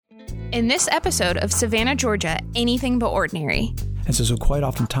In this episode of Savannah, Georgia, Anything But Ordinary. And so quite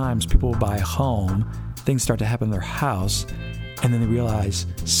oftentimes people will buy a home, things start to happen in their house, and then they realize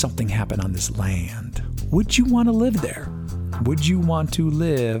something happened on this land. Would you want to live there? Would you want to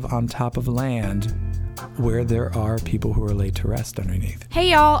live on top of land where there are people who are laid to rest underneath?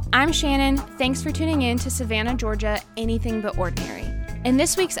 Hey y'all, I'm Shannon. Thanks for tuning in to Savannah, Georgia, Anything But Ordinary. In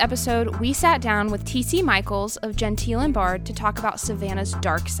this week's episode, we sat down with T.C. Michaels of Gentile & Bard to talk about Savannah's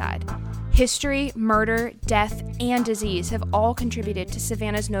dark side. History, murder, death, and disease have all contributed to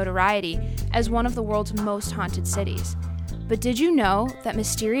Savannah's notoriety as one of the world's most haunted cities. But did you know that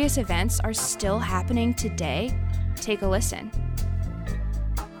mysterious events are still happening today? Take a listen.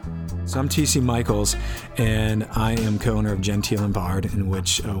 So I'm T.C. Michaels, and I am co-owner of Gentile & Bard, in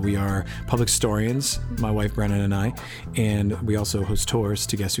which we are public historians, my wife Brennan and I, and we also host tours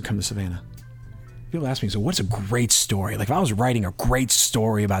to guests who come to Savannah. People ask me, so what's a great story? Like if I was writing a great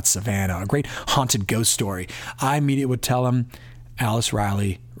story about Savannah, a great haunted ghost story, I immediately would tell them Alice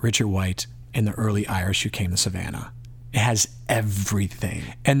Riley, Richard White, and the early Irish who came to Savannah. It has everything.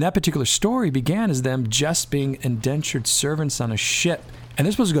 And that particular story began as them just being indentured servants on a ship. And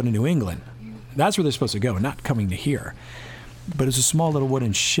they're supposed to go to New England. That's where they're supposed to go, not coming to here. But it's a small little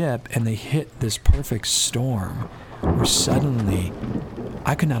wooden ship, and they hit this perfect storm where suddenly,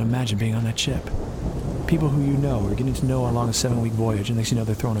 I could not imagine being on that ship. People who you know are getting to know along a 7-week voyage, and next thing you know,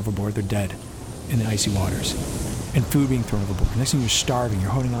 they're thrown overboard, they're dead in the icy waters. And food being thrown overboard. Next thing you're starving, you're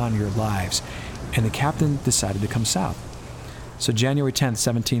holding on to your lives. And the captain decided to come south. So January 10th,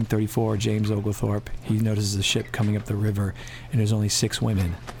 1734, James Oglethorpe, he notices a ship coming up the river, and there's only 6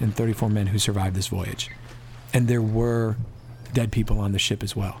 women and 34 men who survived this voyage. And there were dead people on the ship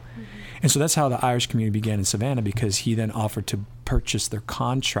as well. Mm-hmm. And so that's how the Irish community began in Savannah, because he then offered to purchase their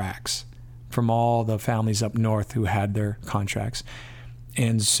contracts from all the families up north who had their contracts.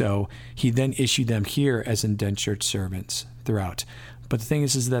 And so he then issued them here as indentured servants throughout. But the thing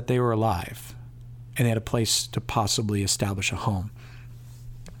is that they were alive, and they had a place to possibly establish a home.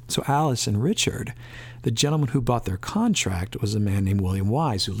 So Alice and Richard, the gentleman who bought their contract, was a man named William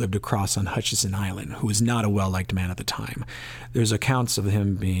Wise, who lived across on Hutchinson Island, who was not a well-liked man at the time. There's accounts of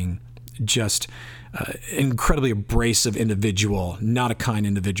him being just incredibly abrasive individual, not a kind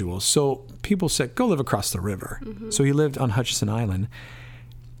individual. So people said, go live across the river. Mm-hmm. So he lived on Hutchinson Island.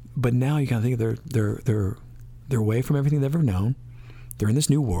 But now you gotta think they're away from everything they've ever known. They're in this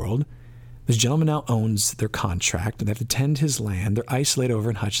new world. This gentleman now owns their contract, and they have to tend his land. They're isolated over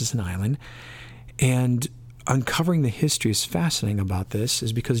in Hutchinson Island. And uncovering the history is fascinating about this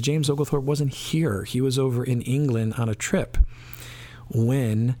is because James Oglethorpe wasn't here. He was over in England on a trip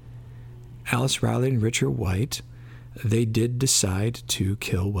when Alice Riley and Richard White, they did decide to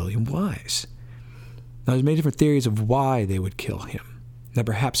kill William Wise. Now, there's many different theories of why they would kill him. Now,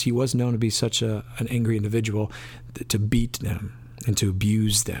 perhaps he was known to be such an angry individual to beat them and to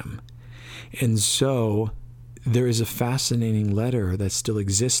abuse them. And so there is a fascinating letter that still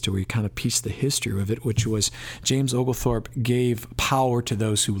exists where you kind of piece the history of it, which was James Oglethorpe gave power to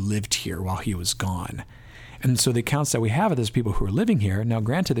those who lived here while he was gone. And so the accounts that we have of those people who are living here, now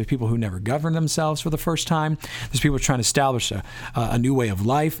granted, there's people who never govern themselves for the first time. There's people trying to establish a new way of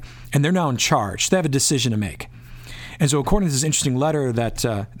life, and they're now in charge. They have a decision to make. And so according to this interesting letter that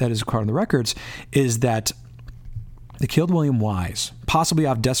is recorded on the records, is that they killed William Wise, possibly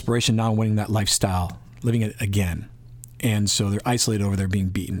out of desperation, not winning that lifestyle, living it again. And so they're isolated over there being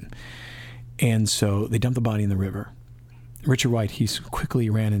beaten. And so they dumped the body in the river. Richard White, he quickly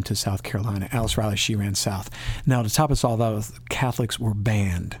ran into South Carolina. Alice Riley, she ran south. Now, to top us all off, Catholics were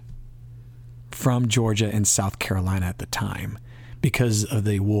banned from Georgia and South Carolina at the time because of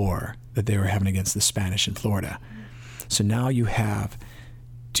the war that they were having against the Spanish in Florida. So now you have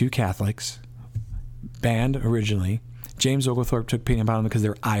 2 Catholics banned originally. James Oglethorpe took pity upon them because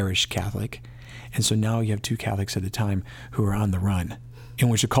they're Irish Catholic. And so now you have 2 Catholics at the time who are on the run, in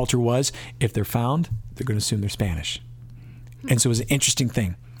which the culture was, if they're found, they're going to assume they're Spanish. And so it was an interesting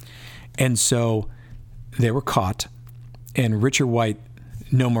thing. And so they were caught, and Richard White,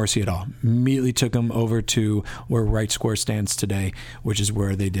 no mercy at all, immediately took them over to where Wright Square stands today, which is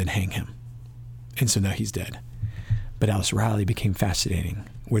where they did hang him. And so now he's dead. But Alice Riley became fascinating,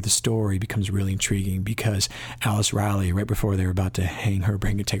 where the story becomes really intriguing, because Alice Riley, right before they were about to hang her,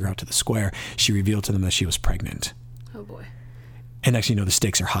 take her out to the square, she revealed to them that she was pregnant. Oh, boy. And actually, the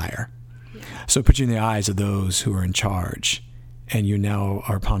stakes are higher. Yeah. So put you in the eyes of those who are in charge, and you now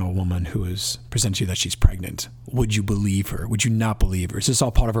are upon a woman who is presented to you that she's pregnant. Would you believe her? Would you not believe her? Is this all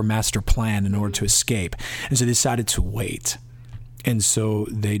part of her master plan in order to escape? And so they decided to wait. And so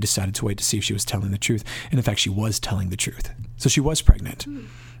they decided to wait to see if she was telling the truth. And in fact, she was telling the truth. So she was pregnant.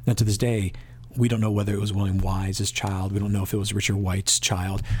 Now, to this day, we don't know whether it was William Wise's child. We don't know if it was Richard White's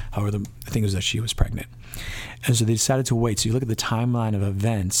child. However, the thing was that she was pregnant. And so they decided to wait. So you look at the timeline of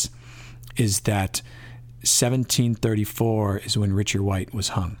events, is that 1734 is when Richard White was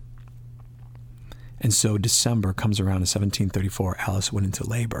hung. And so December comes around in 1734, Alice went into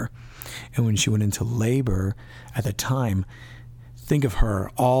labor. And when she went into labor at the time, think of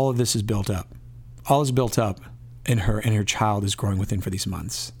her, all of this is built up. All is built up in her, and her child is growing within for these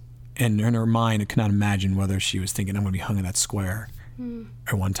months. And in her mind, I cannot imagine whether she was thinking, I'm going to be hung in that square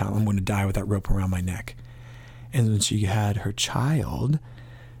at one time. I'm going to die with that rope around my neck. And when she had her child,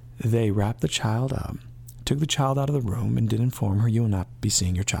 they wrapped the child up, took the child out of the room, and did inform her, you will not be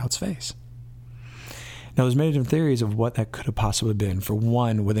seeing your child's face. Now, there's many different theories of what that could have possibly been. For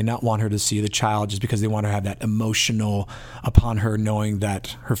one, would they not want her to see the child just because they want her to have that emotional upon her knowing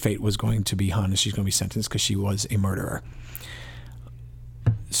that her fate was going to be hung and she's going to be sentenced because she was a murderer?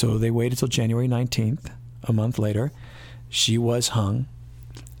 So they waited till January 19th, a month later. She was hung.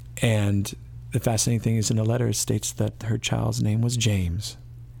 And the fascinating thing is in the letter, it states that her child's name was James.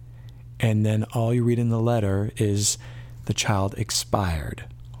 And then all you read in the letter is the child expired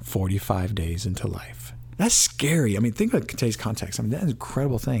 45 days into life. That's scary. I mean, think about today's context. I mean, that's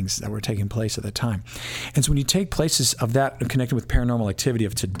incredible things that were taking place at the time. And so when you take places of that connected with paranormal activity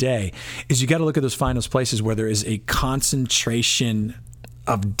of today, is you got to look at those places where there is a concentration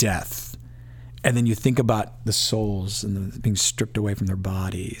of death. And then you think about the souls and being stripped away from their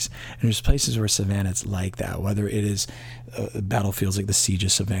bodies. And there's places where Savannah, it's like that, whether it is battlefields like the Siege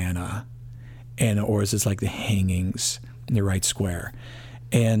of Savannah, or is it like the hangings in the Wright Square.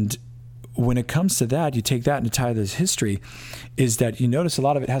 And when it comes to that, you take that and tie this history, is that you notice a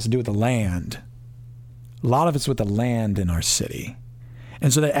lot of it has to do with the land. A lot of it's with the land in our city.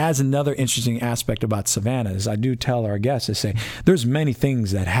 And so that adds another interesting aspect about Savannah, is I do tell our guests, I say, there's many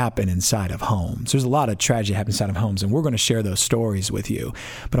things that happen inside of homes. There's a lot of tragedy happens inside of homes, and we're going to share those stories with you.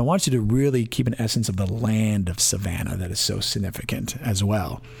 But I want you to really keep an essence of the land of Savannah that is so significant as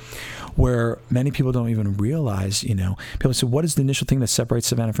well, where many people don't even realize, people say, what is the initial thing that separates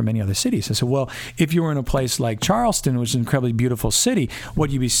Savannah from many other cities? I said, well, if you were in a place like Charleston, which is an incredibly beautiful city,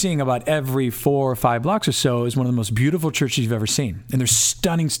 what you'd be seeing about every 4 or 5 blocks or so is one of the most beautiful churches you've ever seen. And there's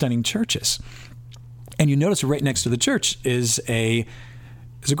stunning, stunning churches. And you notice right next to the church is a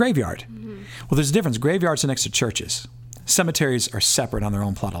graveyard. Mm-hmm. Well, there's a difference. Graveyards are next to churches. Cemeteries are separate on their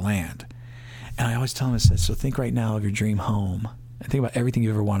own plot of land. And I always tell them, I said, so think right now of your dream home. And think about everything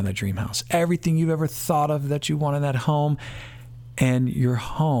you've ever wanted in that dream house. Everything you've ever thought of that you want in that home. And your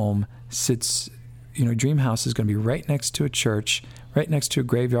home sits, dream house is going to be right next to a church, right next to a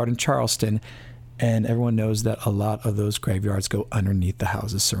graveyard in Charleston. And everyone knows that a lot of those graveyards go underneath the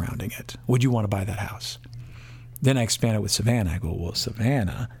houses surrounding it. Would you want to buy that house? Then I expand it with Savannah. I go, well,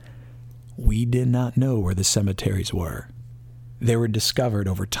 Savannah, we did not know where the cemeteries were. They were discovered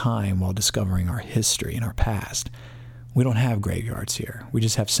over time while discovering our history and our past. We don't have graveyards here. We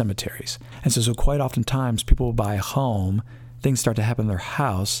just have cemeteries. And so quite oftentimes people will buy a home, things start to happen in their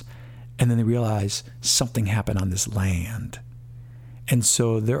house, and then they realize something happened on this land. And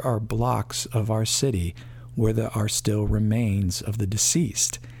so there are blocks of our city where there are still remains of the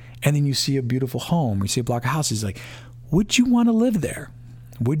deceased. And then you see a beautiful home, or you see a block of houses. Like, would you want to live there?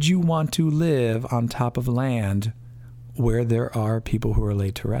 Would you want to live on top of land where there are people who are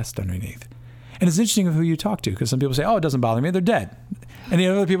laid to rest underneath? And it's interesting of who you talk to, because some people say, oh, it doesn't bother me, they're dead. And the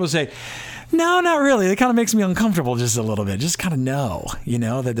other people say, no, not really. It kind of makes me uncomfortable just a little bit. Just kind of know,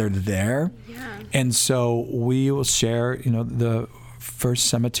 that they're there. Yeah. And so we will share, the first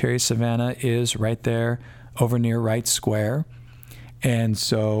cemetery, Savannah, is right there over near Wright Square. And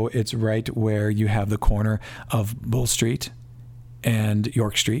so it's right where you have the corner of Bull Street and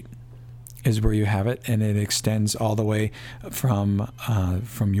York Street is where you have it. And it extends all the way from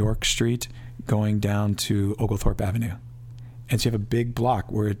York Street going down to Oglethorpe Avenue. And so you have a big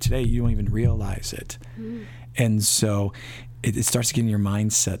block where today you don't even realize it. Mm. And so it starts getting your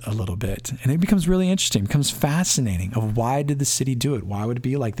mindset a little bit. And it becomes really interesting, becomes fascinating of why did the city do it? Why would it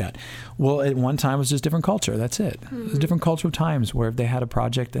be like that? Well, at one time it was just different culture. That's it. Mm-hmm. It was different cultural times where if they had a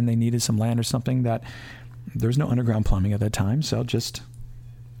project and they needed some land or something, that there's no underground plumbing at that time. So just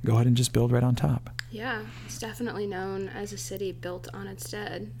go ahead and just build right on top. Yeah, it's definitely known as a city built on its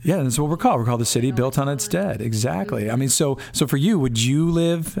dead. Yeah, that's what we're called. We're called the city built on its dead. Exactly. Mm-hmm. I mean, so for you, would you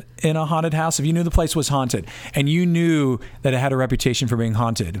live in a haunted house? If you knew the place was haunted and you knew that it had a reputation for being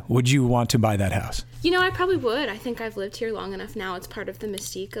haunted, would you want to buy that house? I probably would. I think I've lived here long enough now. It's part of the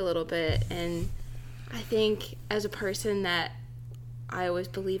mystique a little bit. And I think as a person that I always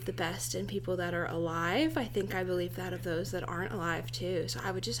believe the best in people that are alive. I think I believe that of those that aren't alive too. So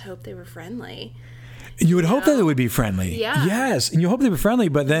I would just hope they were friendly. You would hope that they would be friendly. Yeah. Yes. And you hope they were friendly.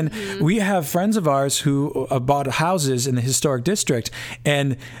 But then we have friends of ours who bought houses in the historic district.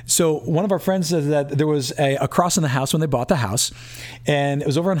 And so one of our friends said that there was a cross in the house when they bought the house. And it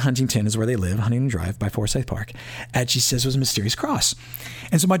was over in Huntington is where they live, Huntington Drive by Forsyth Park. And she says it was a mysterious cross.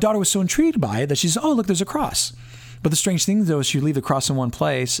 And so my daughter was so intrigued by it that she says, oh, look, there's a cross. But the strange thing, though, is you leave the cross in one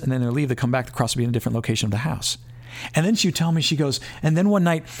place and then they leave, they come back, the cross will be in a different location of the house. And then she would tell me, she goes, and then one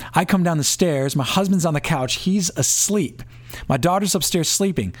night I come down the stairs, my husband's on the couch, he's asleep. My daughter's upstairs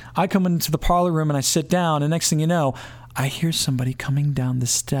sleeping. I come into the parlor room and I sit down, and next thing you know, I hear somebody coming down the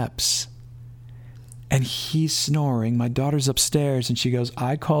steps. And he's snoring. My daughter's upstairs, and she goes,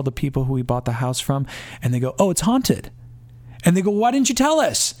 I call the people who we bought the house from, and they go, oh, it's haunted. And they go, why didn't you tell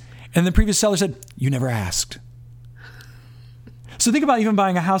us? And the previous seller said, you never asked. So think about even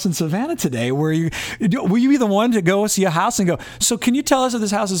buying a house in Savannah today, where will you be the one to go see a house and go, so can you tell us if this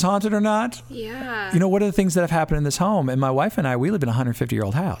house is haunted or not? Yeah. You know, what are the things that have happened in this home? And my wife and I, we live in a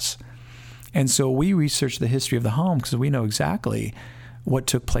 150-year-old house. And so we research the history of the home because we know exactly what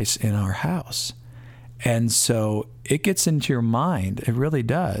took place in our house. And so it gets into your mind. It really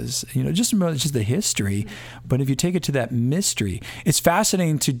does. You know, just remember, it's just the history. But if you take it to that mystery, it's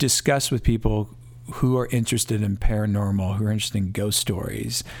fascinating to discuss with people who are interested in paranormal, who are interested in ghost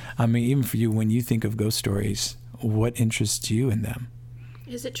stories. I mean, even for you, when you think of ghost stories, what interests you in them?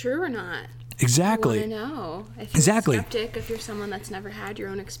 Is it true or not? Exactly. I want to know. If you're Exactly. a skeptic, if you're someone that's never had your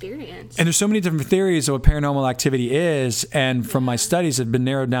own experience. And there's so many different theories of what paranormal activity is. And from my studies, have been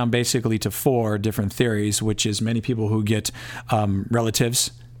narrowed down basically to 4 different theories, which is many people who get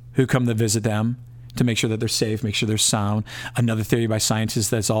relatives who come to visit them to make sure that they're safe, make sure they're sound. Another theory by scientists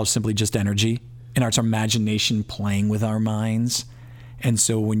that's all simply just energy. And it's our imagination playing with our minds. And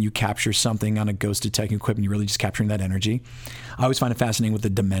so when you capture something on a ghost detecting equipment, you're really just capturing that energy. I always find it fascinating with the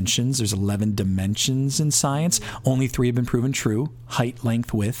dimensions. There's 11 dimensions in science. Only 3 have been proven true: height,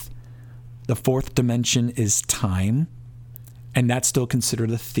 length, width. The 4th dimension is time, and that's still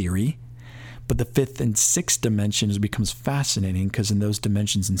considered a theory. But the 5th and 6th dimensions becomes fascinating because in those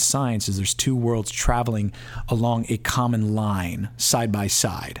dimensions in science is there's 2 worlds traveling along a common line, side by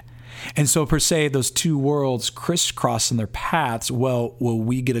side. And so, per se, those 2 worlds crisscross in their paths. Well, will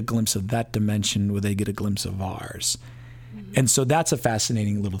we get a glimpse of that dimension? Will they get a glimpse of ours? Mm-hmm. And so that's a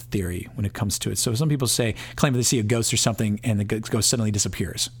fascinating little theory when it comes to it. So some people claim that they see a ghost or something, and the ghost suddenly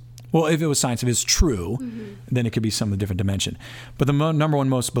disappears. Well, if it was science, if it's true, then it could be some different dimension. But the number one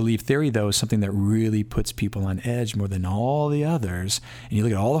most believed theory, though, is something that really puts people on edge more than all the others. And you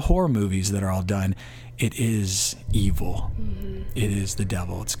look at all the horror movies that are all done, it is evil. Mm-hmm. It is the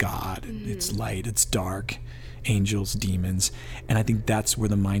devil. It's God. Mm-hmm. It's light. It's dark. Angels, demons. And I think that's where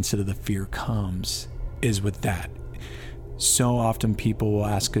the mindset of the fear comes, is with that. So often people will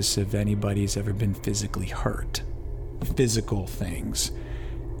ask us if anybody's ever been physically hurt. Physical things.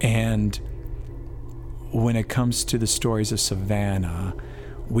 And when it comes to the stories of Savannah,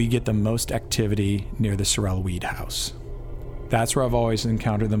 we get the most activity near the Sorrel Weed House. That's where I've always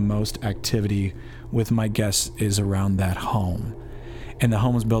encountered the most activity with my guests, is around that home. And the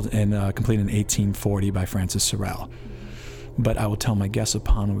home was built and completed in 1840 by Francis Sorrel. But I will tell my guests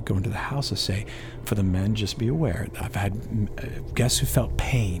upon we go into the house, I say, for the men, just be aware. I've had guests who felt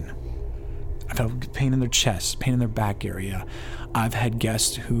pain. I've had pain in their chest, pain in their back area. I've had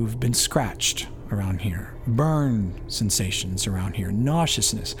guests who've been scratched around here, burn sensations around here,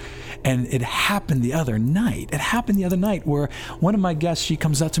 nauseousness. And it happened the other night. Where one of my guests, she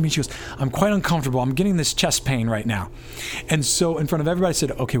comes up to me, she goes, I'm quite uncomfortable. I'm getting this chest pain right now. And so in front of everybody I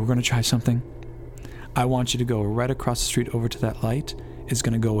said, okay, we're going to try something. I want you to go right across the street over to that light. It's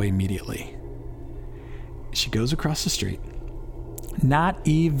going to go away immediately. She goes across the street. Not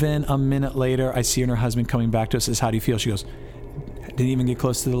even a minute later, I see her and her husband coming back to us, says, how do you feel? She goes, didn't even get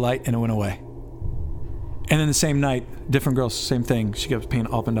close to the light, and it went away. And then the same night, different girl, same thing. She got pain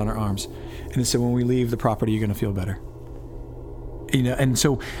up and down her arms. And they said, when we leave the property, you're going to feel better. You know, and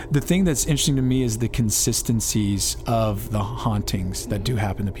so the thing that's interesting to me is the consistencies of the hauntings that do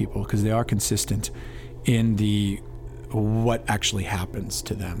happen to people, because they are consistent in what actually happens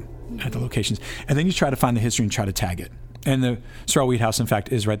to them at the locations. And then you try to find the history and try to tag it. And the Sorrel Weed House, in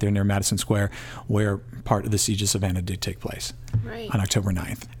fact, is right there near Madison Square, where part of the Siege of Savannah did take place on October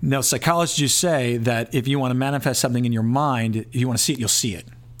 9th. Now, psychologists say that if you want to manifest something in your mind, if you want to see it, you'll see it.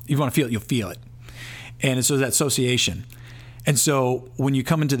 If you want to feel it, you'll feel it. And it's that association. And so when you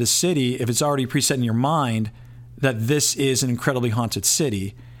come into the city, if it's already preset in your mind that this is an incredibly haunted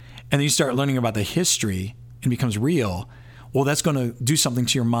city, and then you start learning about the history and it becomes real, well, that's going to do something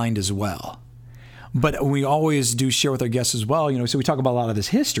to your mind as well. But we always do share with our guests as well, so we talk about a lot of this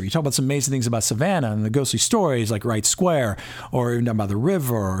history. You talk about some amazing things about Savannah and the ghostly stories like Wright Square, or even down by the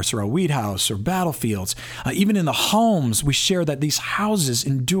river, or Sorrel Weed House, or battlefields. Even in the homes, we share that these houses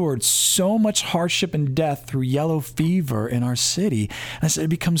endured so much hardship and death through yellow fever in our city. And I said, it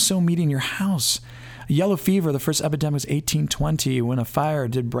becomes so meaty in your house. Yellow fever, the first epidemic was 1820 when a fire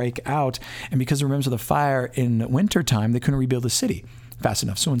did break out. And because of the remnants of the fire in wintertime, they couldn't rebuild the city fast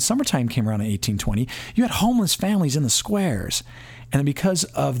enough. So when summertime came around in 1820, you had homeless families in the squares. And then because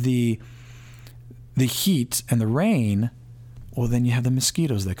of the heat and the rain, well, then you have the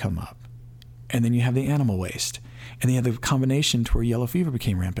mosquitoes that come up. And then you have the animal waste. And then you have the combination to where yellow fever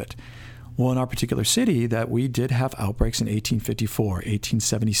became rampant. Well, in our particular city, that we did have outbreaks in 1854,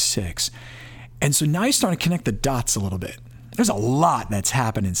 1876. And so now you're starting to connect the dots a little bit. There's a lot that's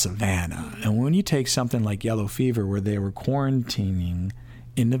happened in Savannah. And when you take something like yellow fever, where they were quarantining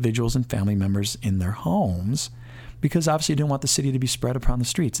individuals and family members in their homes, because obviously you didn't want the city to be spread upon the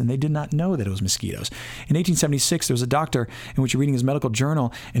streets, and they did not know that it was mosquitoes. In 1876, there was a doctor in which you're reading his medical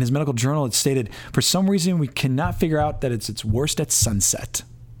journal, and his medical journal had stated, for some reason, we cannot figure out that it's worst at sunset.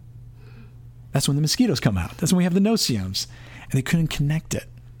 That's when the mosquitoes come out. That's when we have the no-see-ums. And they couldn't connect it.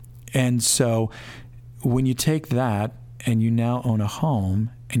 And so when you take that, and you now own a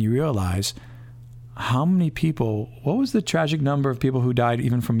home, and you realize how many people, what was the tragic number of people who died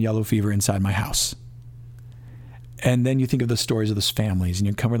even from yellow fever inside my house? And then you think of the stories of those families, and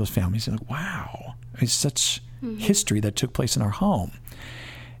you cover those families, and you're like, wow, it's such history that took place in our home.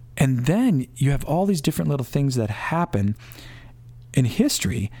 And then you have all these different little things that happen in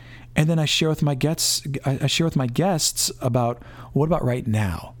history, and then I share with my guests about, what about right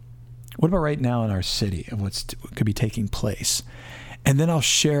now? What about right now in our city of what could be taking place? And then I'll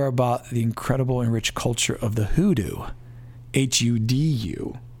share about the incredible and rich culture of the hoodoo,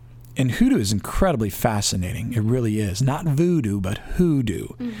 H-U-D-U. And hoodoo is incredibly fascinating. It really is. Not voodoo, but hoodoo.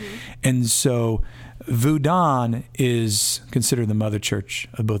 Mm-hmm. And so Voodoo is considered the mother church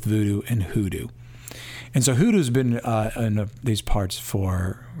of both voodoo and hoodoo. And so hoodoo's been in these parts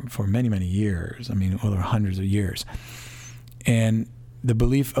for many, many years. I mean, over hundreds of years. And the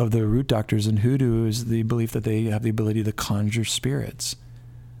belief of the root doctors in hoodoo is the belief that they have the ability to conjure spirits,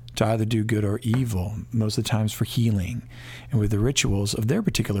 to either do good or evil, most of the times for healing, and with the rituals of their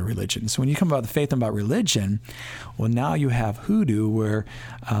particular religion. So when you come about the faith and about religion, well, now you have hoodoo where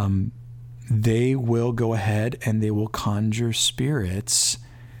they will go ahead and they will conjure spirits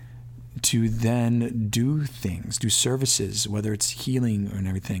to then do things, do services, whether it's healing and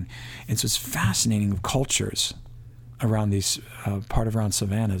everything. And so it's fascinating of cultures around these around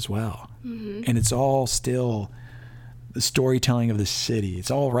Savannah as well. Mm-hmm. And it's all still the storytelling of the city.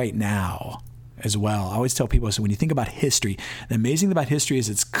 It's all right now as well. I always tell people, so when you think about history, the amazing thing about history is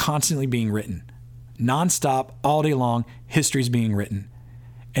it's constantly being written. Nonstop, all day long, history's being written.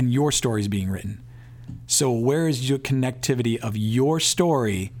 And your story's being written. So where is your connectivity of your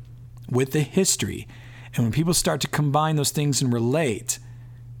story with the history? And when people start to combine those things and relate,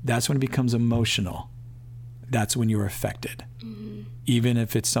 that's when it becomes emotional. That's when you're affected, even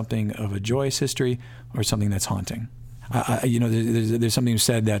if it's something of a joyous history or something that's haunting. There's something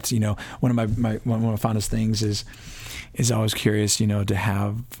said that, one of my fondest things is I was curious, to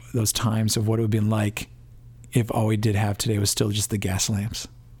have those times of what it would have been like if all we did have today was still just the gas lamps.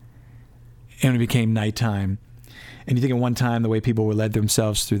 And it became nighttime. And you think at one time, the way people were led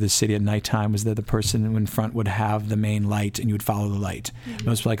themselves through the city at nighttime was that the person in front would have the main light and you would follow the light. Mm-hmm.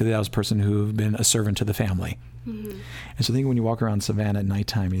 Most likely that was a person who had been a servant to the family. Mm-hmm. And so I think when you walk around Savannah at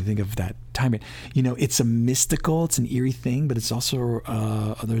nighttime, you think of that time, it's a mystical, it's an eerie thing, but it's also,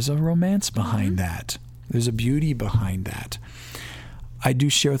 there's a romance behind that. There's a beauty behind that. I do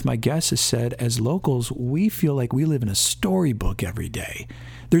share with my guests, as said, as locals, we feel like we live in a storybook every day.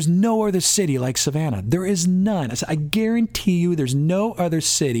 There's no other city like Savannah. There is none. I guarantee you there's no other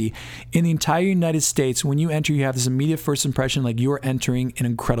city in the entire United States. When you enter, you have this immediate first impression like you're entering an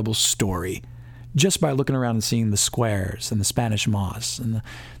incredible story. Just by looking around and seeing the squares and the Spanish moss and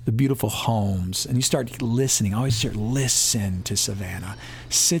the beautiful homes. And you start listening. I always say, listen to Savannah.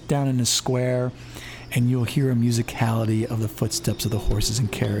 Sit down in a square and you'll hear a musicality of the footsteps of the horses and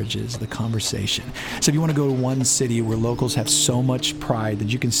carriages, the conversation. So if you want to go to one city where locals have so much pride that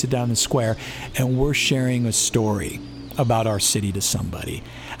you can sit down in the square and we're sharing a story about our city to somebody.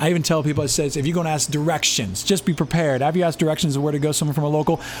 I even tell people, it says, if you're going to ask directions, just be prepared. After you ask directions of where to go, someone from a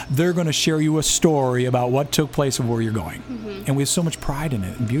local, they're going to share you a story about what took place and where you're going. Mm-hmm. And we have so much pride in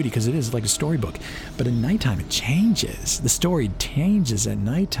it and beauty because it is like a storybook. But at nighttime, it changes. The story changes at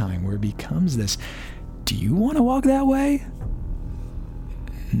nighttime where it becomes this do you want to walk that way?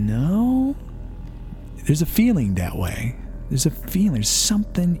 No. There's a feeling that way. There's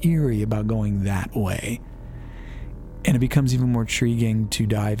something eerie about going that way. And it becomes even more intriguing to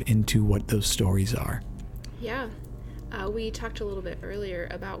dive into what those stories are. Yeah. We talked a little bit earlier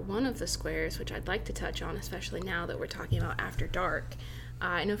about one of the squares, which I'd like to touch on, especially now that we're talking about After Dark.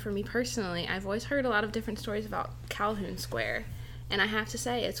 I know for me personally, I've always heard a lot of different stories about Calhoun Square. And I have to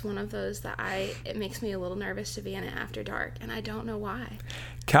say, it's one of those that it makes me a little nervous to be in it after dark, and I don't know why.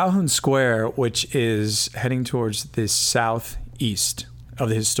 Calhoun Square, which is heading towards the southeast of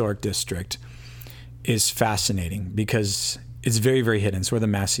the historic district, is fascinating because it's very, very hidden. It's where the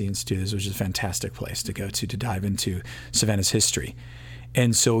Massey Institute is, which is a fantastic place to go to dive into Savannah's history.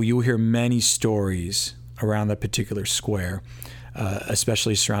 And so you'll hear many stories around that particular square,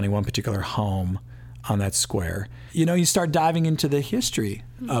 especially surrounding one particular home on that square. You start diving into the history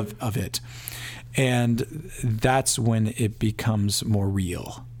of it. And that's when it becomes more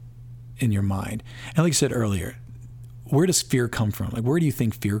real in your mind. And like I said earlier, where does fear come from? Like, where do you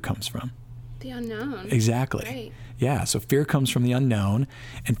think fear comes from? The unknown. Exactly. Right. Yeah, so fear comes from the unknown,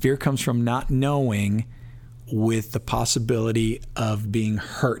 and fear comes from not knowing, with the possibility of being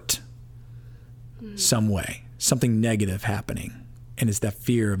hurt some way, something negative happening. And it's that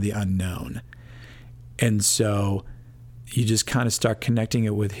fear of the unknown. And so you just kind of start connecting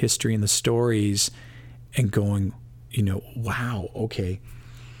it with history and the stories and going, wow, okay.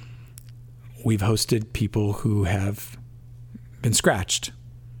 We've hosted people who have been scratched,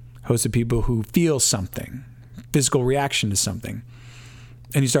 hosted people who feel something, physical reaction to something.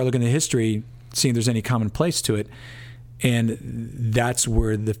 And you start looking at history, seeing if there's any common place to it. And that's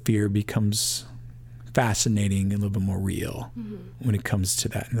where the fear becomes fascinating and a little bit more real when it comes to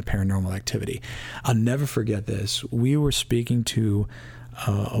that and the paranormal activity. I'll never forget this. We were speaking to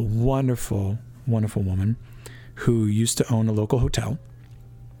a wonderful, wonderful woman who used to own a local hotel.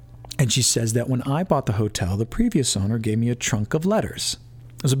 And she says that when I bought the hotel, the previous owner gave me a trunk of letters.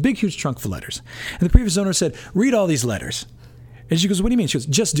 It was a big, huge trunk of letters. And the previous owner said, read all these letters. And she goes, what do you mean? She goes,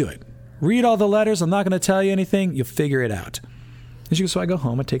 just do it. Read all the letters. I'm not going to tell you anything. You'll figure it out. And she goes, so I go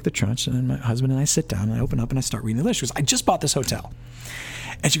home, I take the trunch, and then my husband and I sit down, and I open up, and I start reading the list. She goes, I just bought this hotel.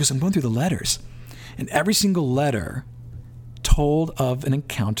 And she goes, I'm going through the letters. And every single letter told of an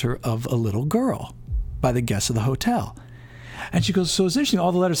encounter of a little girl by the guests of the hotel. And she goes, so it's interesting,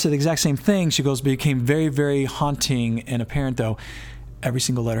 all the letters said the exact same thing. She goes, but it became very, very haunting and apparent, though. Every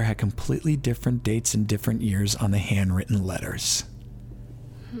single letter had completely different dates and different years on the handwritten letters.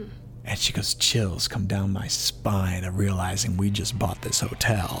 And she goes, chills come down my spine of realizing we just bought this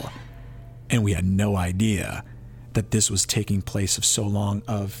hotel. And we had no idea that this was taking place of so long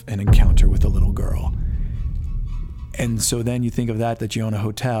of an encounter with a little girl. And so then you think of that you own a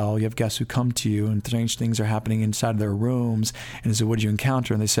hotel, you have guests who come to you and strange things are happening inside of their rooms. And so what did you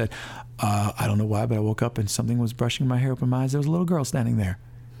encounter? And they said, I don't know why, but I woke up and something was brushing my hair, opened my eyes. There was a little girl standing there.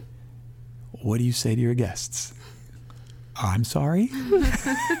 What do you say to your guests? I'm sorry?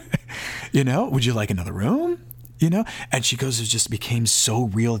 Would you like another room? And she goes, it just became so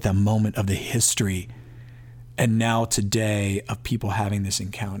real at that moment of the history. And now today of people having these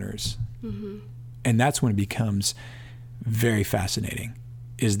encounters. And that's when it becomes very fascinating,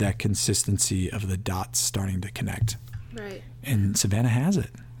 is that consistency of the dots starting to connect. Right. And Savannah has it.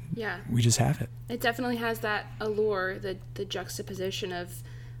 Yeah. We just have it. It definitely has that allure, the juxtaposition of,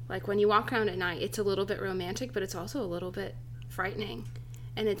 like, when you walk around at night, it's a little bit romantic, but it's also a little bit frightening.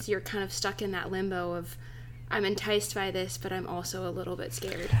 And you're kind of stuck in that limbo of, I'm enticed by this, but I'm also a little bit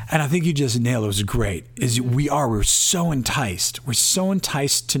scared. And I think you just nailed it. It was great. We're so enticed. We're so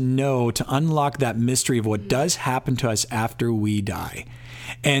enticed to unlock that mystery of what does happen to us after we die.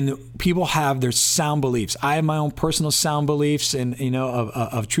 And people have their sound beliefs. I have my own personal sound beliefs and,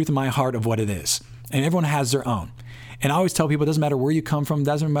 of truth in my heart of what it is. And everyone has their own. And I always tell people, it doesn't matter where you come from,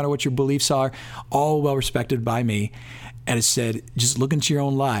 doesn't matter what your beliefs are, all well respected by me. And it said, just look into your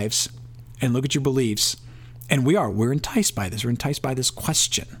own lives and look at your beliefs. And we're enticed by this. We're enticed by this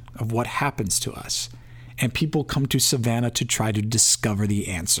question of what happens to us. And people come to Savannah to try to discover the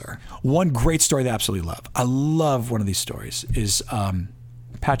answer. One great story that I absolutely love. I love one of these stories is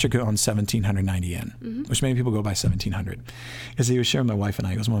Patrick owns 1790 Inn, which many people go by 1700. Because he was sharing with my wife and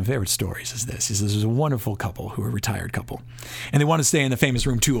I, he goes, one of my favorite stories is this. He says, there's a wonderful couple who are a retired couple. And they want to stay in the famous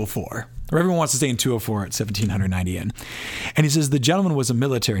room 204. Or everyone wants to stay in 204 at 1790 Inn. And he says the gentleman was a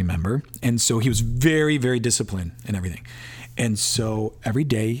military member. And so he was very, very disciplined and everything. And so every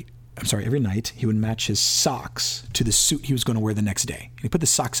night, he would match his socks to the suit he was going to wear the next day. And he put the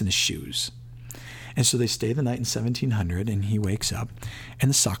socks in his shoes. And so they stay the night in 1700, and he wakes up, and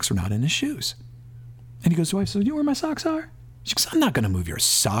the socks were not in his shoes. And he goes to wife, so you know where my socks are? She goes, I'm not going to move your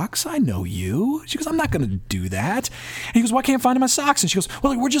socks. I know you. She goes, I'm not going to do that. And he goes, well, I can't find my socks. And she goes,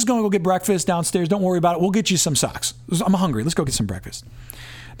 well, we're just going to go get breakfast downstairs. Don't worry about it. We'll get you some socks. I'm hungry. Let's go get some breakfast.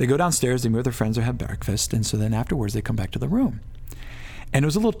 They go downstairs. They meet with their friends or have breakfast. And so then afterwards, they come back to the room. And it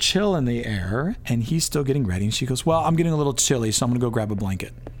was a little chill in the air. And he's still getting ready. And she goes, well, I'm getting a little chilly, so I'm going to go grab a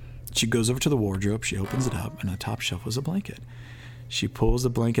blanket. She goes over to the wardrobe. She opens it up. And on the top shelf was a blanket. She pulls the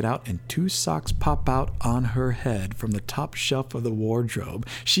blanket out, and 2 socks pop out on her head from the top shelf of the wardrobe.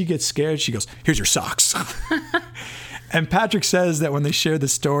 She gets scared. She goes, here's your socks. And Patrick says that when they shared the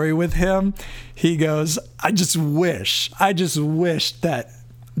story with him, he goes, I just wish that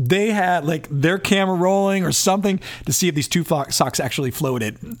they had like their camera rolling or something to see if these 2 socks actually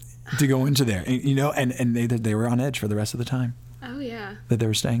floated to go into there. And, you know, and they were on edge for the rest of the time. Oh, yeah. That they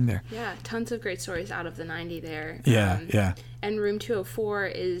were staying there. Yeah, tons of great stories out of the 90 there. Yeah. And Room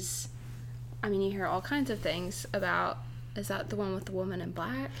 204 is, I mean, you hear all kinds of things about, is that the one with the woman in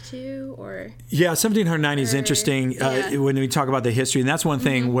black too, or? Yeah, 1790 is interesting when we talk about the history. And that's one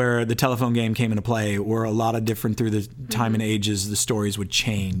thing where the telephone game came into play, where a lot of different, through the time and ages, the stories would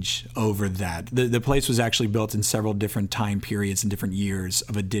change over that. The place was actually built in several different time periods and different years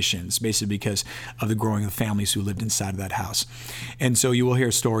of additions, basically because of the growing of families who lived inside of that house. And so you will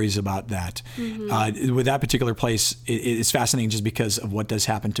hear stories about that. With that particular place, it's fascinating just because of what does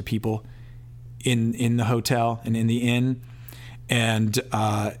happen to people in the hotel and in the inn, and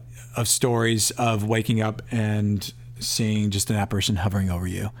of stories of waking up and seeing just an apparition hovering over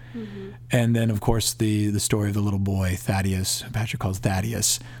you. And then, of course, the story of the little boy, Thaddeus, Patrick calls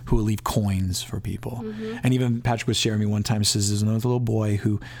Thaddeus, who will leave coins for people. And even Patrick was sharing me one time, he says there's another little boy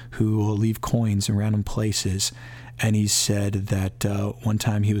who will leave coins in random places. And he said that one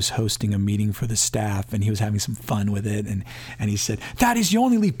time he was hosting a meeting for the staff, and he was having some fun with it. And he said, Thaddeus, you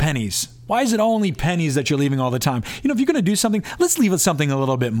only leave pennies. Why is it only pennies that you're leaving all the time? You know, if you're going to do something, let's leave it something a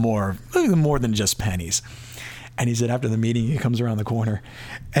little bit more than just pennies. And he said after the meeting, he comes around the corner,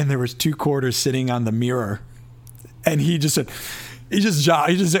 and there was 2 quarters sitting on the mirror. And he just said,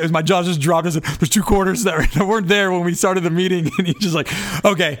 my jaw just dropped and said, there's 2 quarters that weren't there when we started the meeting. And he's just like,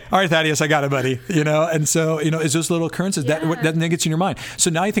 okay, all right, Thaddeus, I got it, buddy. You know, and so, you know, it's those little occurrences that gets in your mind. So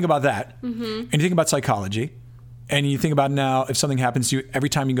now you think about that, and you think about psychology, and you think about now, if something happens to you, every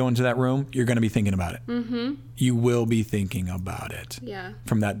time you go into that room, you're going to be thinking about it. You will be thinking about it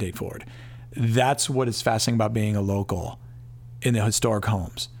from that date forward. That's what is fascinating about being a local in the historic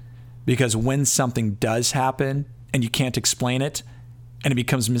homes. Because when something does happen and you can't explain it, and it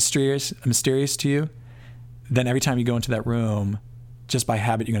becomes mysterious to you, then every time you go into that room, just by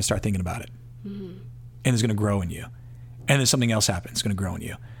habit, you're going to start thinking about it. And it's going to grow in you. And then something else happens, it's going to grow in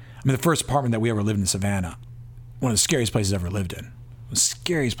you. I mean, the first apartment that we ever lived in Savannah, one of the scariest places I ever lived in. The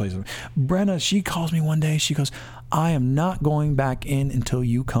scariest place. Brenna, she calls me one day, she goes, I am not going back in until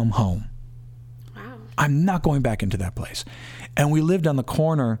you come home. Wow. I'm not going back into that place. And we lived on the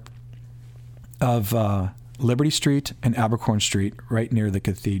corner of Liberty Street and Abercorn Street, right near the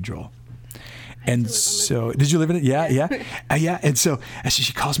cathedral. And so, did you live in it? Yeah. And so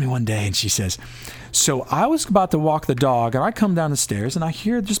she calls me one day and she says, so I was about to walk the dog, and I come down the stairs and I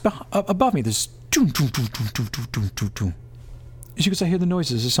hear just above me this doom, doom, doom, doom, doom, doom, doom, doom, doom. She goes, I hear the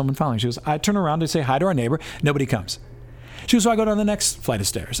noises. There's someone following. She goes, I turn around to say hi to our neighbor. Nobody comes. She goes, so I go down the next flight of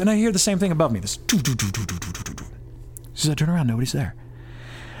stairs and I hear the same thing above me. This doom, doom, doom, doom, doom, doom, doom, doom. She says, I turn around. Nobody's there.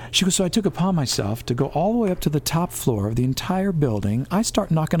 She goes, so I took upon myself to go all the way up to the top floor of the entire building. I start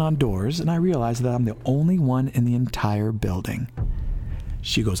knocking on doors, and I realize that I'm the only one in the entire building.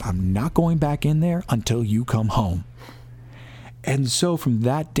 She goes, I'm not going back in there until you come home. And so from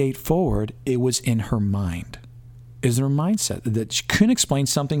that date forward, it was in her mind. Is her mindset that she couldn't explain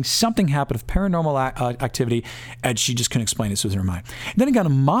something happened of paranormal activity, and she just couldn't explain it, so it was in her mind. And then it got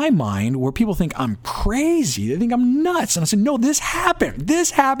in my mind where people think I'm crazy. They think I'm nuts. And I said, no, this happened.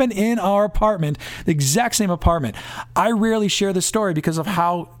 This happened in our apartment, the exact same apartment. I rarely share this story because of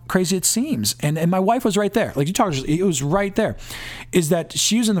how crazy it seems. And my wife was right there. Like you talked, it was right there. Is that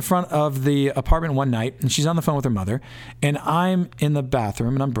she was in the front of the apartment one night, and she's on the phone with her mother, and I'm in the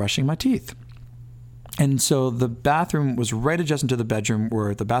bathroom, and I'm brushing my teeth. And so the bathroom was right adjacent to the bedroom,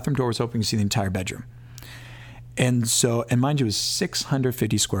 where the bathroom door was open. You see the entire bedroom. And so, and mind you, it was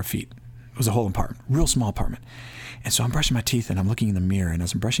 650 square feet. It was a whole apartment, real small apartment. And so I'm brushing my teeth, and I'm looking in the mirror, and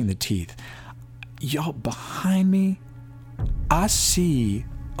as I'm brushing the teeth, y'all, behind me, I see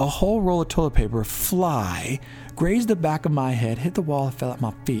a whole roll of toilet paper fly, graze the back of my head, hit the wall, and fell at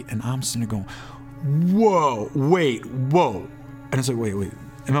my feet. And I'm sitting there going, whoa, wait, whoa. And it's like, wait.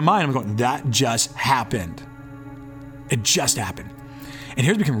 In my mind, I'm going, that just happened. It just happened. And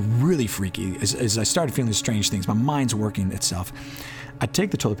here's becoming really freaky as I started feeling these strange things. My mind's working itself. I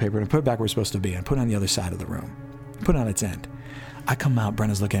take the toilet paper and I put it back where it's supposed to be. And I put it on the other side of the room. I put it on its end. I come out,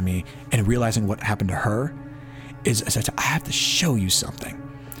 Brenna's looking at me, and realizing what happened to her is I said, I have to show you something.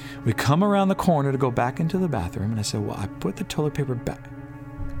 We come around the corner to go back into the bathroom, and I said, well, I put the toilet paper back.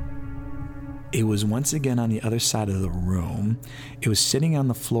 It was once again on the other side of the room. It was sitting on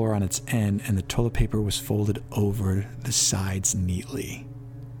the floor on its end, and the toilet paper was folded over the sides neatly.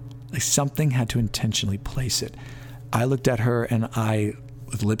 Like something had to intentionally place it. I looked at her, and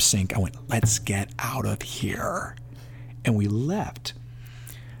with lip sync, I went, let's get out of here. And we left.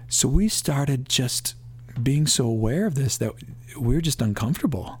 So we started just being so aware of this that we were just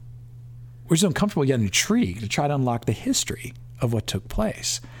uncomfortable. We're just uncomfortable yet intrigued to try to unlock the history of what took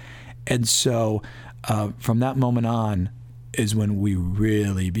place. And so from that moment on is when we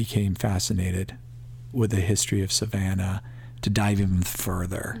really became fascinated with the history of Savannah, to dive even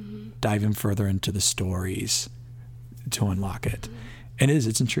further, dive in further into the stories to unlock it. And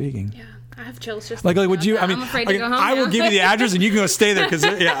it's intriguing. Yeah. I have chills just like would you? I mean, I'm afraid to go home. I will give you the address, and you can go stay there because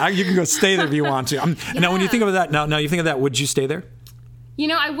you can go stay there if you want to. Now, when you think of that, now you think of that, would you stay there? You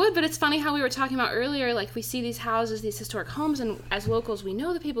know, I would, but it's funny how we were talking about earlier. Like we see these houses, these historic homes, and as locals, we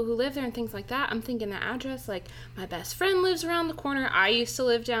know the people who live there and things like that. I'm thinking the address. Like my best friend lives around the corner. I used to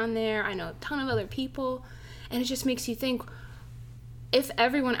live down there. I know a ton of other people, and it just makes you think. If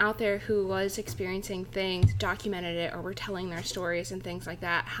everyone out there who was experiencing things documented it or were telling their stories and things like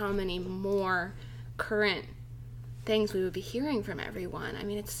that, how many more current things we would be hearing from everyone. I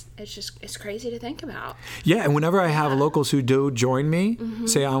mean, it's crazy to think about. Yeah, and whenever I have locals who do join me,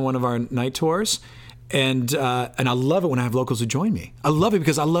 say on one of our night tours, and I love it when I have locals who join me. I love it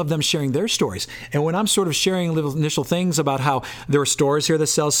because I love them sharing their stories. And when I'm sort of sharing little initial things about how there are stores here that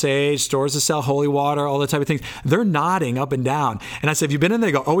sell sage, stores that sell holy water, all that type of things, they're nodding up and down. And I say, have you been in there?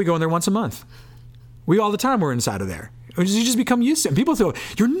 They go, oh, we go in there once a month. We all the time we're inside of there. You just become used to it. And people go,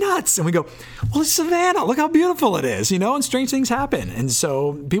 you're nuts. And we go, well, it's Savannah. Look how beautiful it is, and strange things happen. And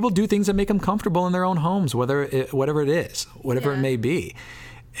so people do things that make them comfortable in their own homes, whatever it is, whatever it may be.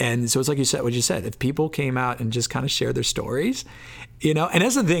 And so it's like what you said, if people came out and just kind of shared their stories, and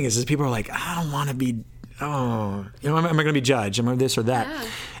that's the thing is people are like, I don't want to be, am I going to be judged? Am I this or that? Yeah.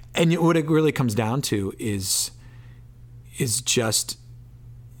 And what it really comes down to is just,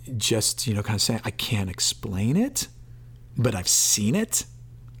 kind of saying, I can't explain it, but I've seen it,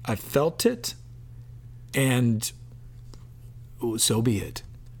 I've felt it, and so be it.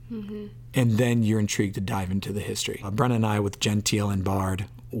 Mm-hmm. And then you're intrigued to dive into the history. Brenna and I with Gentile and Bard,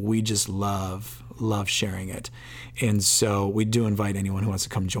 we just love sharing it. And so we do invite anyone who wants to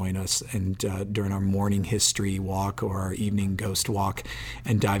come join us and during our morning history walk or our evening ghost walk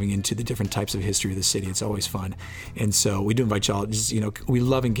and diving into the different types of history of the city. It's always fun. And so we do invite y'all. Just, we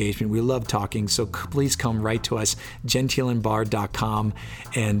love engagement. We love talking. So please come right to us, gentileandbard.com,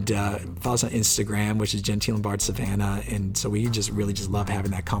 and follow us on Instagram, which is Gentile and Bard Savannah. And so we really just love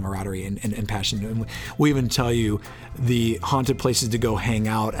having that camaraderie and passion. And we even tell you the haunted places to go hang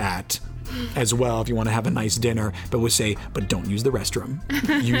out at as well if you want to have a nice dinner, but we'll say, but don't use the restroom.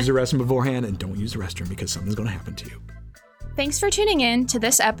 Use the restroom beforehand and don't use the restroom because something's going to happen to you. Thanks for tuning in to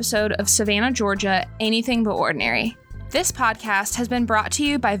this episode of Savannah, Georgia, Anything But Ordinary. This podcast has been brought to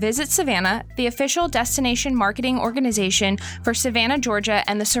you by Visit Savannah, the official destination marketing organization for Savannah, Georgia,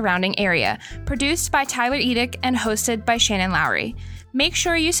 and the surrounding area, produced by Tyler Edick and hosted by Shannon Lowry. Make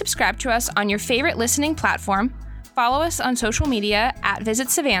sure you subscribe to us on your favorite listening platform, follow us on social media at Visit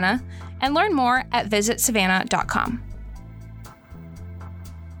Savannah, and learn more at visitsavannah.com.